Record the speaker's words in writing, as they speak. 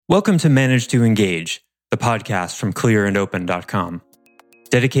Welcome to Manage to Engage, the podcast from clearandopen.com,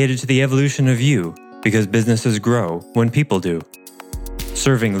 dedicated to the evolution of you because businesses grow when people do.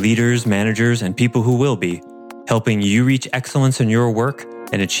 Serving leaders, managers, and people who will be, helping you reach excellence in your work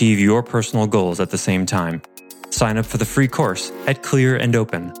and achieve your personal goals at the same time. Sign up for the free course at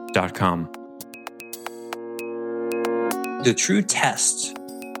clearandopen.com. The true test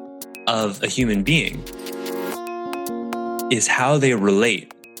of a human being is how they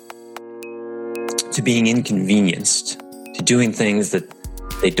relate to being inconvenienced, to doing things that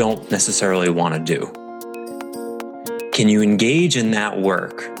they don't necessarily want to do. Can you engage in that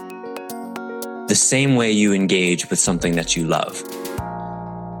work the same way you engage with something that you love?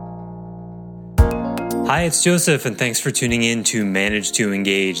 Hi, it's Joseph, and thanks for tuning in to Manage to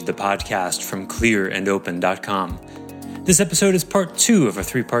Engage, the podcast from clearandopen.com. This episode is part 2 of a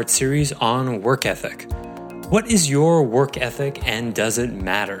 3-part series on work ethic. What is your work ethic, and does it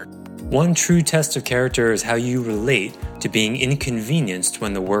matter? One true test of character is how you relate to being inconvenienced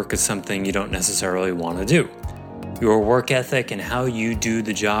when the work is something you don't necessarily want to do. Your work ethic and how you do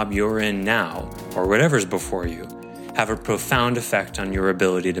the job you're in now, or whatever's before you, have a profound effect on your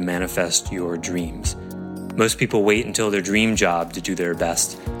ability to manifest your dreams. Most people wait until their dream job to do their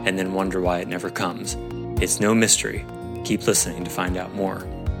best and then wonder why it never comes. It's no mystery. Keep listening to find out more.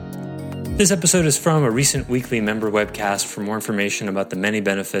 This episode is from a recent weekly member webcast. For more information about the many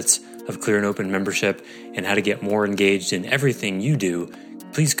benefits of Clear and Open membership and how to get more engaged in everything you do,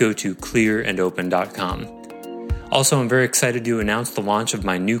 please go to clearandopen.com. Also, I'm very excited to announce the launch of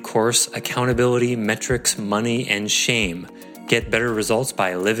my new course, Accountability, Metrics, Money, and Shame. Get better results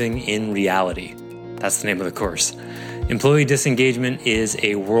by living in reality. That's the name of the course. Employee disengagement is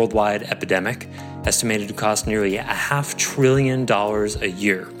a worldwide epidemic, estimated to cost nearly $500 billion a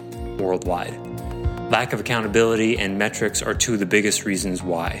year worldwide. Lack of accountability and metrics are two of the biggest reasons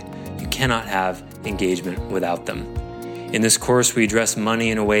why. You cannot have engagement without them. In this course, we address money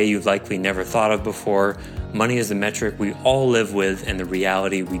in a way you've likely never thought of before. Money is the metric we all live with and the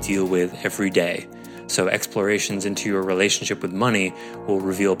reality we deal with every day. So explorations into your relationship with money will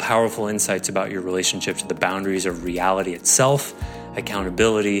reveal powerful insights about your relationship to the boundaries of reality itself,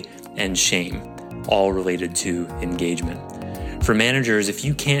 accountability, and shame, all related to engagement. For managers, if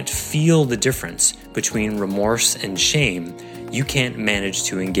you can't feel the difference between remorse and shame, you can't manage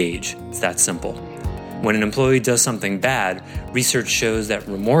to engage. It's that simple. When an employee does something bad, research shows that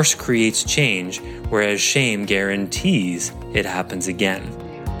remorse creates change, whereas shame guarantees it happens again.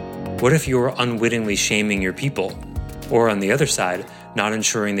 What if you're unwittingly shaming your people? Or on the other side, not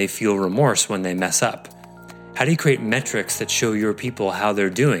ensuring they feel remorse when they mess up? How do you create metrics that show your people how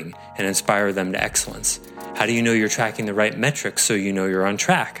they're doing and inspire them to excellence? How do you know you're tracking the right metrics so you know you're on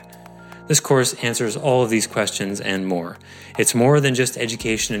track? This course answers all of these questions and more. It's more than just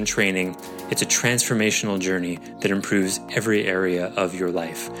education and training. It's a transformational journey that improves every area of your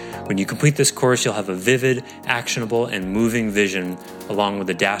life. When you complete this course, you'll have a vivid, actionable, and moving vision, along with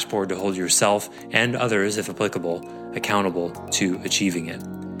a dashboard to hold yourself and others, if applicable, accountable to achieving it.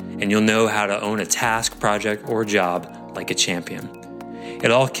 And you'll know how to own a task, project, or job like a champion. It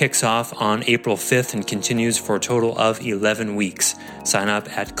all kicks off on April 5th and continues for a total of 11 weeks. Sign up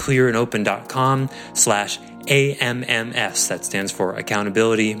at clearandopen.com/AMMS. That stands for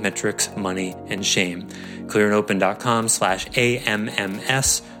Accountability, Metrics, Money, and Shame.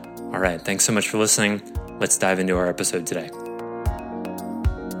 clearandopen.com/AMMS. All right, thanks so much for listening. Let's dive into our episode today.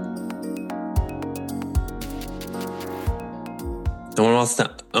 No one wants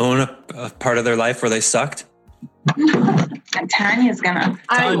to own a part of their life where they sucked? And Tanya's gonna.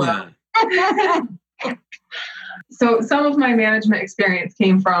 Tanya. So some of my management experience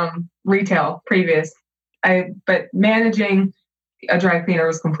came from retail previous. But managing a dry cleaner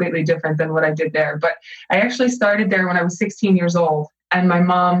was completely different than what I did there. But I actually started there when I was 16 years old, and my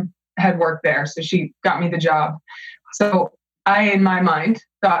mom had worked there, so she got me the job. So I, in my mind,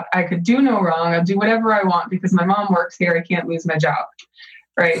 thought I could do no wrong. I'll do whatever I want because my mom works here. I can't lose my job.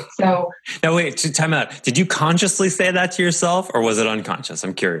 Right. So now, wait, time out. Did you consciously say that to yourself, or was it unconscious?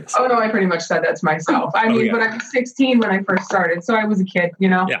 I'm curious. Oh, no, I pretty much said that to myself. I mean, but I was 16 when I first started. So I was a kid, you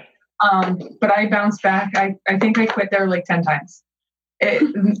know? Yeah. But I bounced back. I think I quit there like 10 times.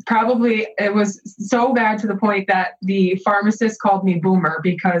 It was so bad to the point that the pharmacist called me boomer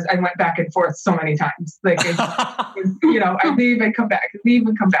because I went back and forth so many times. Like, I'd leave and come back, leave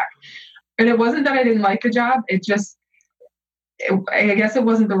and come back. And it wasn't that I didn't like the job. I guess it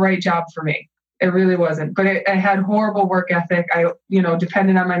wasn't the right job for me. It really wasn't. But I had horrible work ethic. I,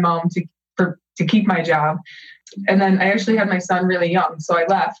 depended on my mom to keep my job. And then I actually had my son really young. So I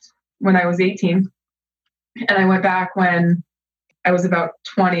left when I was 18. And I went back when I was about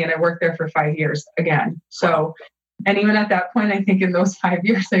 20 and I worked there for 5 years again. So, and even at that point, I think in those 5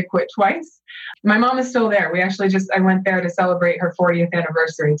 years, I quit twice. My mom is still there. I went there to celebrate her 40th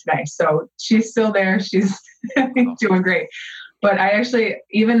anniversary today. So she's still there. She's doing great. But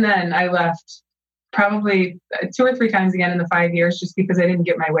even then, I left probably 2 or 3 times again in the 5 years just because I didn't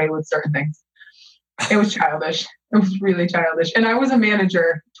get my way with certain things. It was childish. It was really childish. And I was a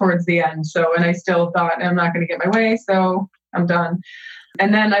manager towards the end. So, and I still thought I'm not going to get my way. So I'm done.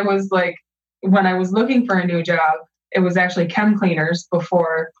 And then I was like, when I was looking for a new job, it was actually chem cleaners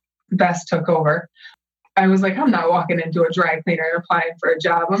before Best took over. I was like, I'm not walking into a dry cleaner and applying for a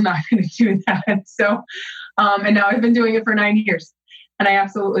job. I'm not going to do that. So, and now I've been doing it for 9 years and I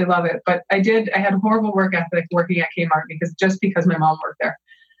absolutely love it. But I had horrible work ethic working at Kmart because my mom worked there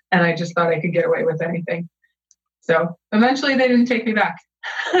and I just thought I could get away with anything. So eventually they didn't take me back.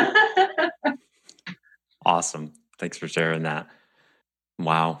 Awesome. Thanks for sharing that.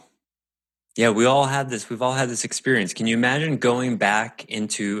 Wow. Yeah, we've all had this experience. Can you imagine going back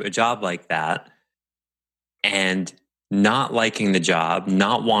into a job like that and not liking the job,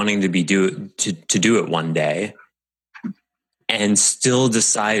 not wanting to do it one day, and still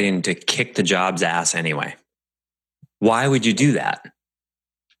deciding to kick the job's ass anyway? Why would you do that?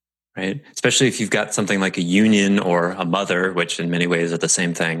 Right? Especially if you've got something like a union or a mother, which in many ways are the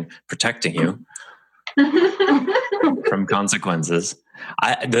same thing, protecting you from consequences.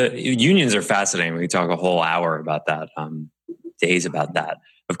 The unions are fascinating. We talk a whole hour about that, days about that.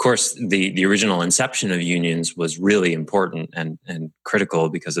 Of course, the original inception of unions was really important and critical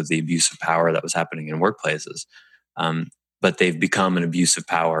because of the abuse of power that was happening in workplaces. But they've become an abuse of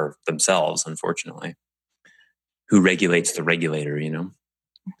power themselves, unfortunately. Who regulates the regulator,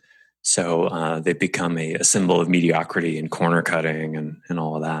 So they've become a symbol of mediocrity and corner cutting and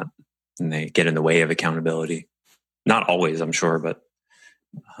all of that. And they get in the way of accountability. Not always, I'm sure, but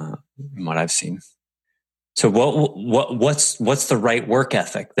from what I've seen. So what's the right work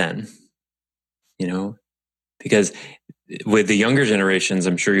ethic then? Because with the younger generations,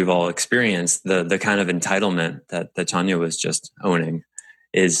 I'm sure you've all experienced the kind of entitlement that Tanya was just owning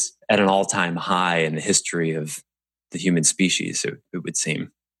is at an all-time high in the history of the human species, it would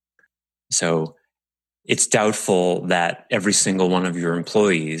seem. So it's doubtful that every single one of your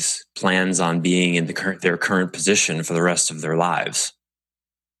employees plans on being in their current position for the rest of their lives.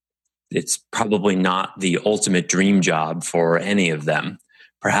 It's probably not the ultimate dream job for any of them.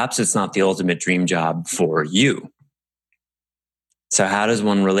 Perhaps it's not the ultimate dream job for you. So how does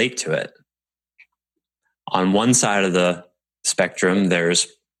one relate to it? On one side of the spectrum, there's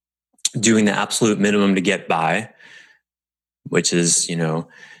doing the absolute minimum to get by, which is,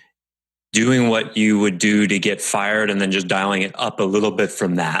 doing what you would do to get fired and then just dialing it up a little bit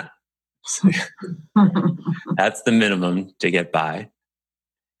from that. So that's the minimum to get by.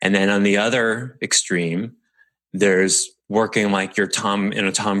 And then on the other extreme, there's working like you're in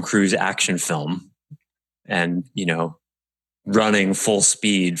a Tom Cruise action film and, running full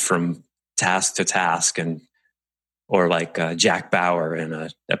speed from task to task or like Jack Bauer in an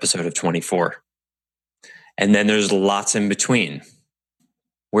episode of 24. And then there's lots in between.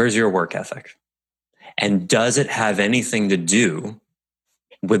 Where's your work ethic? And does it have anything to do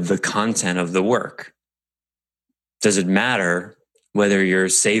with the content of the work? Does it matter whether you're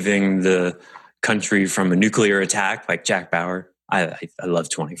saving the country from a nuclear attack like Jack Bauer? I love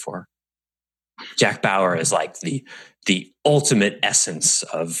 24. Jack Bauer is like the ultimate essence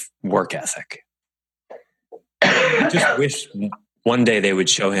of work ethic. I just wish one day they would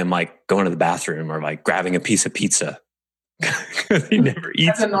show him like going to the bathroom or like grabbing a piece of pizza. He never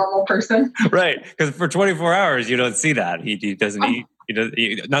eats as a normal person, right? Because for 24 hours you don't see that he doesn't eat.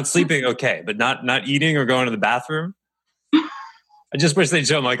 Not sleeping, okay, but not eating or going to the bathroom. I just wish they'd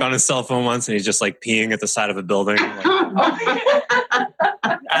show him like on his cell phone once, and he's just like peeing at the side of a building.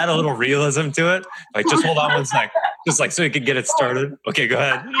 Add a little realism to it. Like, just hold on one sec, just like so he could get it started. Okay, go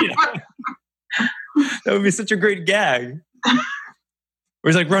ahead. That would be such a great gag. Or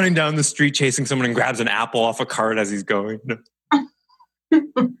he's like running down the street chasing someone and grabs an apple off a cart as he's going. I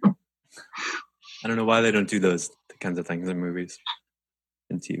don't know why they don't do those kinds of things in movies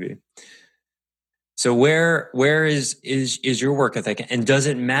and TV. So where is your work ethic, and does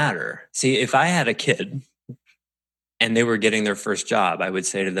it matter? See, if I had a kid and they were getting their first job, I would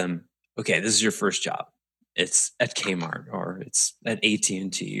say to them, okay, this is your first job. It's at Kmart or it's at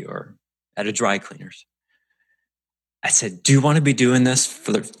AT&T or at a dry cleaners. I said, do you want to be doing this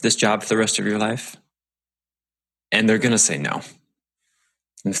this job for the rest of your life? And they're going to say no.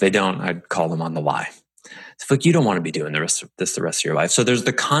 And if they don't, I'd call them on the lie. It's like, you don't want to be doing the rest of your life. So there's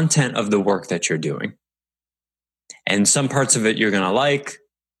the content of the work that you're doing. And some parts of it you're going to like.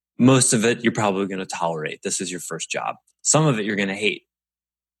 Most of it you're probably going to tolerate. This is your first job. Some of it you're going to hate.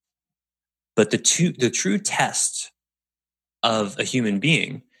 But the true test of a human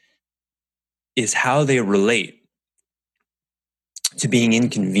being is how they relate to being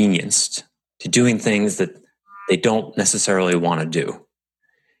inconvenienced, to doing things that they don't necessarily want to do.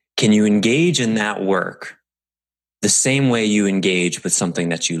 Can you engage in that work the same way you engage with something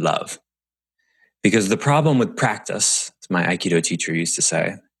that you love? Because the problem with practice, as my Aikido teacher used to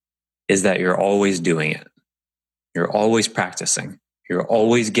say, is that you're always doing it. You're always practicing. You're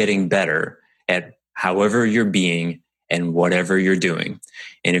always getting better at however you're being and whatever you're doing.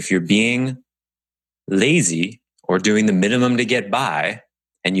 And if you're being lazy or doing the minimum to get by,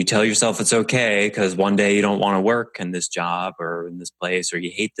 and you tell yourself it's okay because one day you don't want to work in this job or in this place, or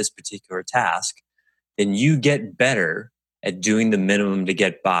you hate this particular task, then you get better at doing the minimum to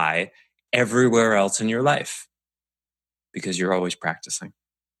get by everywhere else in your life because you're always practicing.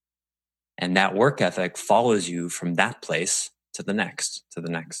 And that work ethic follows you from that place to the next, to the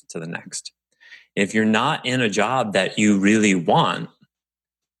next, to the next. If you're not in a job that you really want,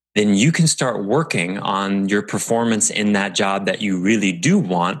 then you can start working on your performance in that job that you really do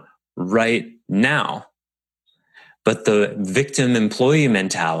want right now. But the victim employee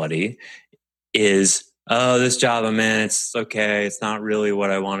mentality is, oh, this job I'm in, it's okay. It's not really what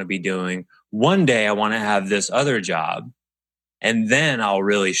I want to be doing. One day I want to have this other job, and then I'll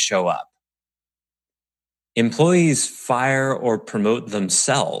really show up. Employees fire or promote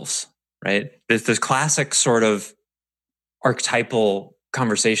themselves, right? There's this classic sort of archetypal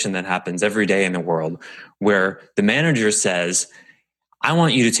conversation that happens every day in the world where the manager says, I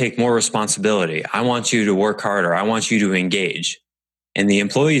want you to take more responsibility. I want you to work harder. I want you to engage. And the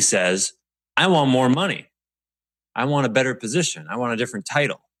employee says, I want more money. I want a better position. I want a different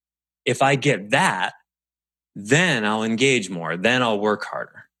title. If I get that, then I'll engage more. Then I'll work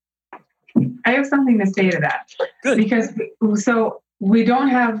harder. I have something to say to that. Good. Because we don't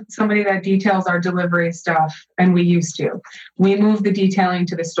have somebody that details our delivery stuff, and we used to. We moved the detailing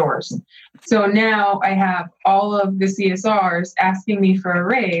to the stores. So now I have all of the CSRs asking me for a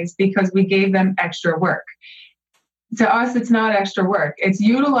raise because we gave them extra work. To us, it's not extra work. It's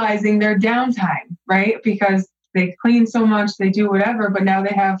utilizing their downtime, right? Because they clean so much, they do whatever, but now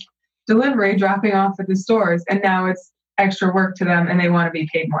they have delivery dropping off at the stores, and now it's extra work to them and they want to be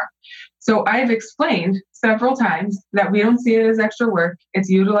paid more. So I've explained several times that we don't see it as extra work. It's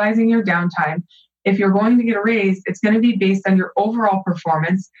utilizing your downtime. If you're going to get a raise, it's going to be based on your overall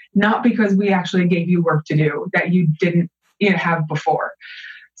performance, not because we actually gave you work to do that you didn't have before.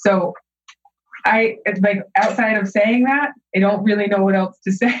 So it's like, outside of saying that, I don't really know what else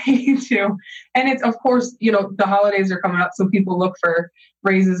to say to. And it's, of course, the holidays are coming up, so people look for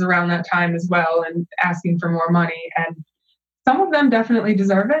raises around that time as well and asking for more money. And some of them definitely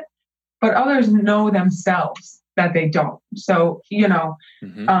deserve it, but others know themselves that they don't. So,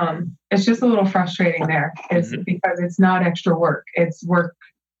 it's just a little frustrating there. It's because it's not extra work. It's work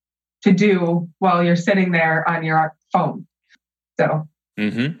to do while you're sitting there on your phone. So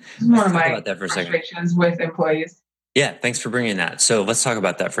it's one of my frustrations with employees. Yeah, thanks for bringing that. So let's talk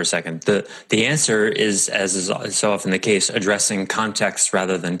about that for a second. The answer is, as is so often the case, addressing context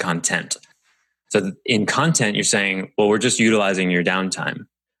rather than content. So in content, you're saying, well, we're just utilizing your downtime.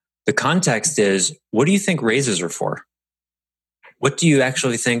 The context is, what do you think raises are for? What do you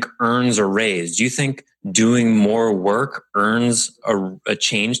actually think earns a raise? Do you think doing more work earns a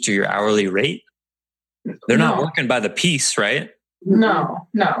change to your hourly rate? They're not working by the piece, right? No.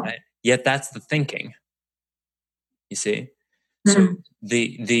 Right? Yet that's the thinking. You see? So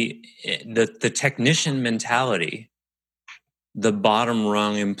the technician mentality, the bottom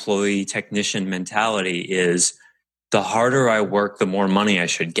rung employee technician mentality is, the harder I work, the more money I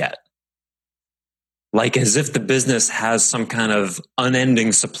should get. Like as if the business has some kind of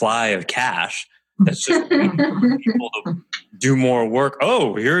unending supply of cash that's just people to do more work.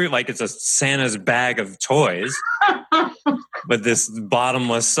 Oh, here, like it's a Santa's bag of toys. But this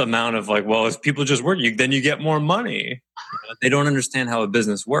bottomless amount of like, well, if people just work, then you get more money. They don't understand how a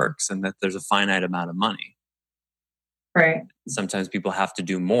business works and that there's a finite amount of money. Right. Sometimes people have to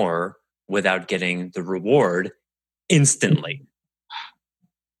do more without getting the reward instantly.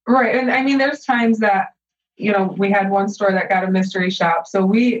 Right. And I mean, there's times that, we had one store that got a mystery shop. So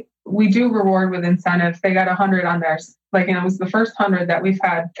we do reward with incentive. They got 100 on theirs. It was the first 100 that we've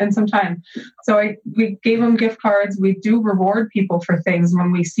had in some time. So we gave them gift cards. We do reward people for things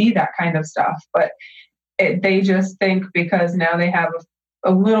when we see that kind of stuff. But they just think because now they have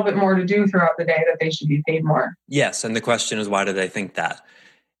a little bit more to do throughout the day that they should be paid more. Yes. And the question is, why do they think that?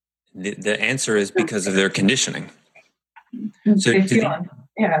 The answer is because of their conditioning. So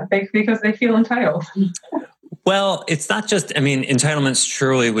because they feel entitled. Well, it's not just, entitlements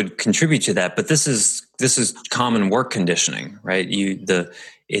surely would contribute to that, but this is common work conditioning, right?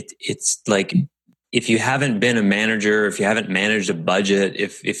 It's like, if you haven't been a manager, if you haven't managed a budget,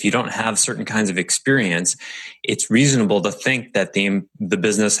 if you don't have certain kinds of experience, it's reasonable to think that the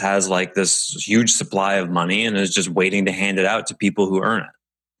business has like this huge supply of money and is just waiting to hand it out to people who earn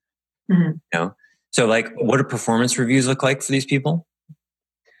it. Mm-hmm. You know? So like, what do performance reviews look like for these people?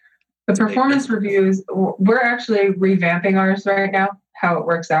 The performance reviews, we're actually revamping ours right now, how it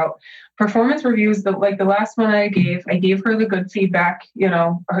works out. Performance reviews, the last one I gave her the good feedback.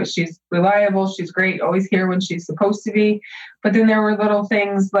 She's reliable, she's great, always here when she's supposed to be. But then there were little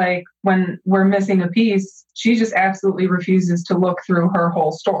things like when we're missing a piece, she just absolutely refuses to look through her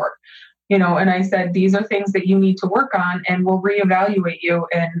whole store. And I said, these are things that you need to work on, and we'll reevaluate you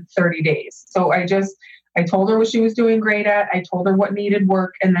in 30 days. So I told her what she was doing great at. I told her what needed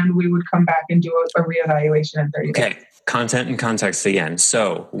work, and then we would come back and do a reevaluation in 30 days. Okay, content and context again.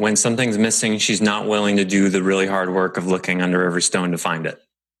 So when something's missing, she's not willing to do the really hard work of looking under every stone to find it.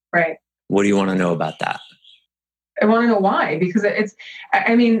 Right. What do you want to know about that? I want to know why, because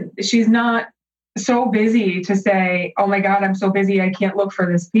she's not so busy to say, oh my God, I'm so busy, I can't look for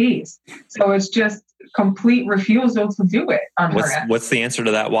this piece. So it's just complete refusal to do it on her end. What's the answer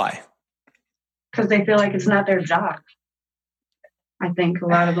to that? Why? Because they feel like it's not their job. I think a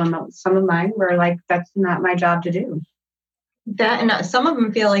lot of them, some of mine were like, that's not my job to do. That, and some of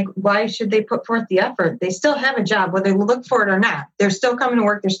them feel like, why should they put forth the effort? They still have a job, whether they look for it or not. They're still coming to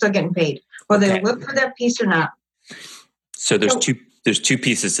work. They're still getting paid, whether they look for that piece or not. So there's two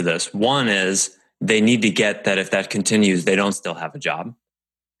pieces to this. One is they need to get that if that continues, they don't still have a job.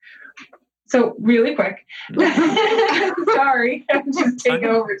 So really quick, sorry, I'm just taking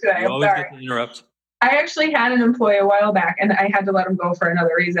over today. I'm always sorry. get to interrupt. I actually had an employee a while back, and I had to let him go for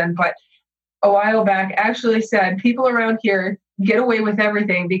another reason, but a while back actually said people around here get away with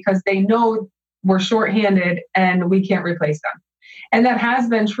everything because they know we're shorthanded and we can't replace them. And that has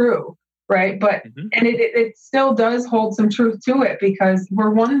been true, right? But and it still does hold some truth to it, because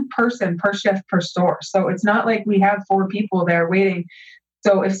we're one person per shift per store. So it's not like we have 4 people there waiting.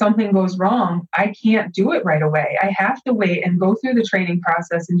 So if something goes wrong, I can't do it right away. I have to wait and go through the training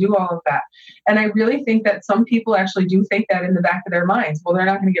process and do all of that. And I really think that some people actually do think that in the back of their minds. Well, they're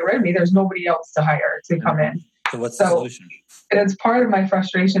not going to get rid of me. There's nobody else to hire to come in. So what's the solution? And it's part of my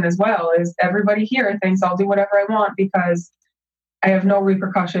frustration as well, is everybody here thinks I'll do whatever I want because I have no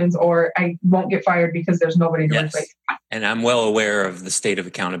repercussions, or I won't get fired because there's nobody to replace. And I'm well aware of the state of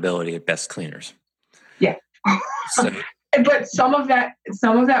accountability at Best Cleaners. Yeah. So. But some of that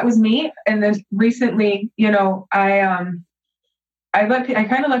was me. And then recently, I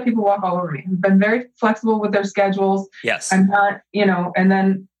kind of let people walk all over me. I've been very flexible with their schedules. Yes. I'm not, and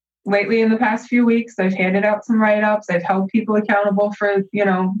then lately in the past few weeks, I've handed out some write-ups. I've held people accountable for,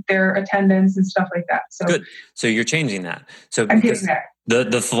 their attendance and stuff like that. So good. So you're changing that. So I'm getting there.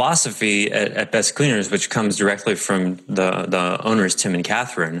 The philosophy at Best Cleaners, which comes directly from the owners, Tim and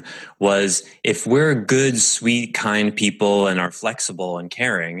Catherine, was if we're good, sweet, kind people and are flexible and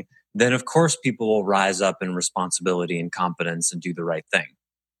caring, then of course people will rise up in responsibility and competence and do the right thing.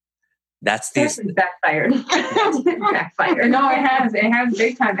 That's backfired. Backfired. No, it has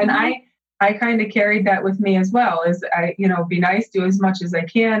big time. And I kind of carried that with me as well. Is I, be nice, do as much as I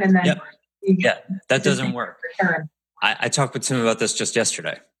can, and then that doesn't work. I talked with Tim about this just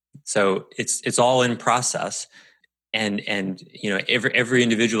yesterday. So it's all in process, and every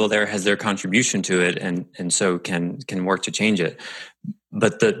individual there has their contribution to it, and so can work to change it.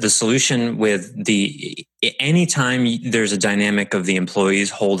 But the solution with anytime there's a dynamic of the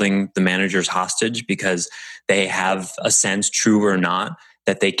employees holding the managers hostage because they have a sense, true or not,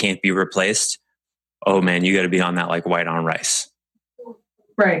 that they can't be replaced. Oh man, you got to be on that like white on rice.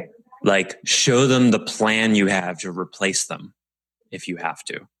 Right. Like show them the plan you have to replace them if you have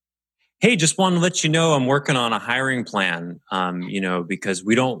to. Hey, just want to let you know I'm working on a hiring plan, because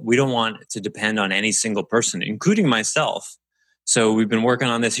we don't want to depend on any single person, including myself. So we've been working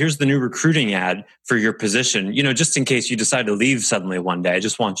on this. Here's the new recruiting ad for your position. Just in case you decide to leave suddenly one day, I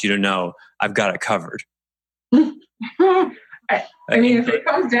just want you to know I've got it covered. If it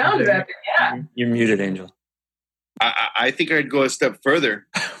comes down to that, then yeah. You're muted, Angel. I think I'd go a step further.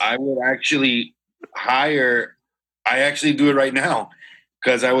 I would actually hire. I actually do it right now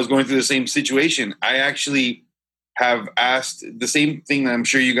because I was going through the same situation. I actually have asked the same thing that I'm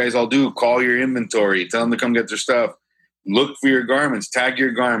sure you guys all do. Call your inventory. Tell them to come get their stuff. Look for your garments. Tag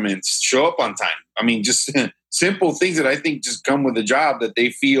your garments. Show up on time. Just simple things that I think just come with the job that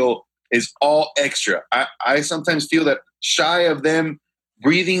they feel is all extra. I sometimes feel that shy of them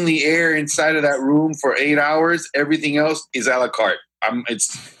breathing the air inside of that room for 8 hours, everything else is a la carte.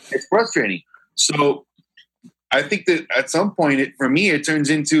 It's frustrating. So I think that at some point, for me, it turns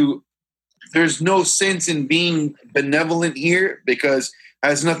into there's no sense in being benevolent here because it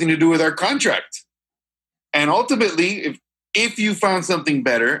has nothing to do with our contract. And ultimately, if you found something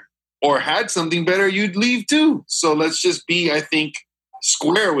better or had something better, you'd leave too. So let's just be, I think,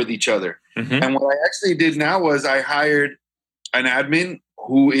 square with each other. Mm-hmm. And what I actually did now was I hired an admin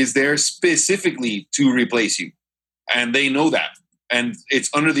who is there specifically to replace you. And they know that. And it's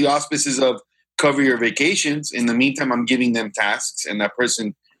under the auspices of cover your vacations. In the meantime, I'm giving them tasks and that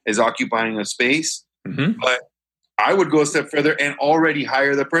person is occupying a space. Mm-hmm. But I would go a step further and already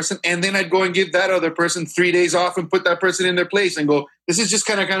hire the person. And then I'd go and give that other person 3 days off and put that person in their place and go, this is just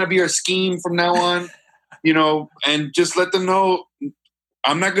kind of be our scheme from now on, and just let them know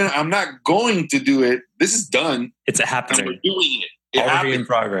I'm not going to do it. This is done. It's happening. We're doing it. Already happened in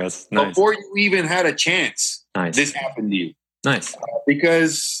progress. Nice. Before you even had a chance, nice. This happened to you. Nice.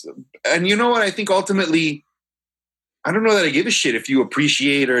 Because, and you know what? I think ultimately, I don't know that I give a shit if you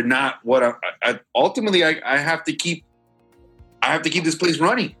appreciate or not what ultimately I have to keep this place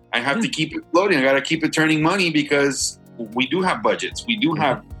running. I have to keep it floating. I got to keep it turning money because we do have budgets. We do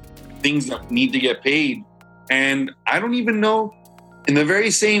have things that need to get paid. And I don't even know, in the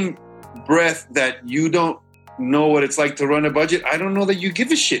very same breath that you don't know what it's like to run a budget, I don't know that you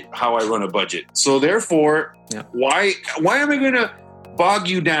give a shit how I run a budget. So therefore, why am I going to bog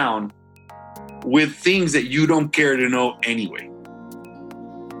you down with things that you don't care to know anyway?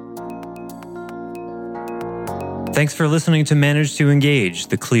 Thanks for listening to Manage to Engage,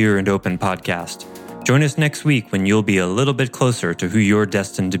 the Clear and Open podcast. Join us next week when you'll be a little bit closer to who you're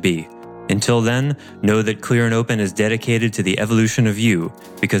destined to be. Until then, know that Clear and Open is dedicated to the evolution of you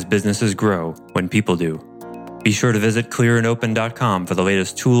because businesses grow when people do. Be sure to visit clearandopen.com for the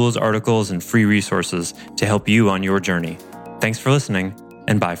latest tools, articles, and free resources to help you on your journey. Thanks for listening,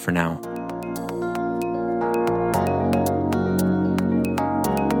 and bye for now.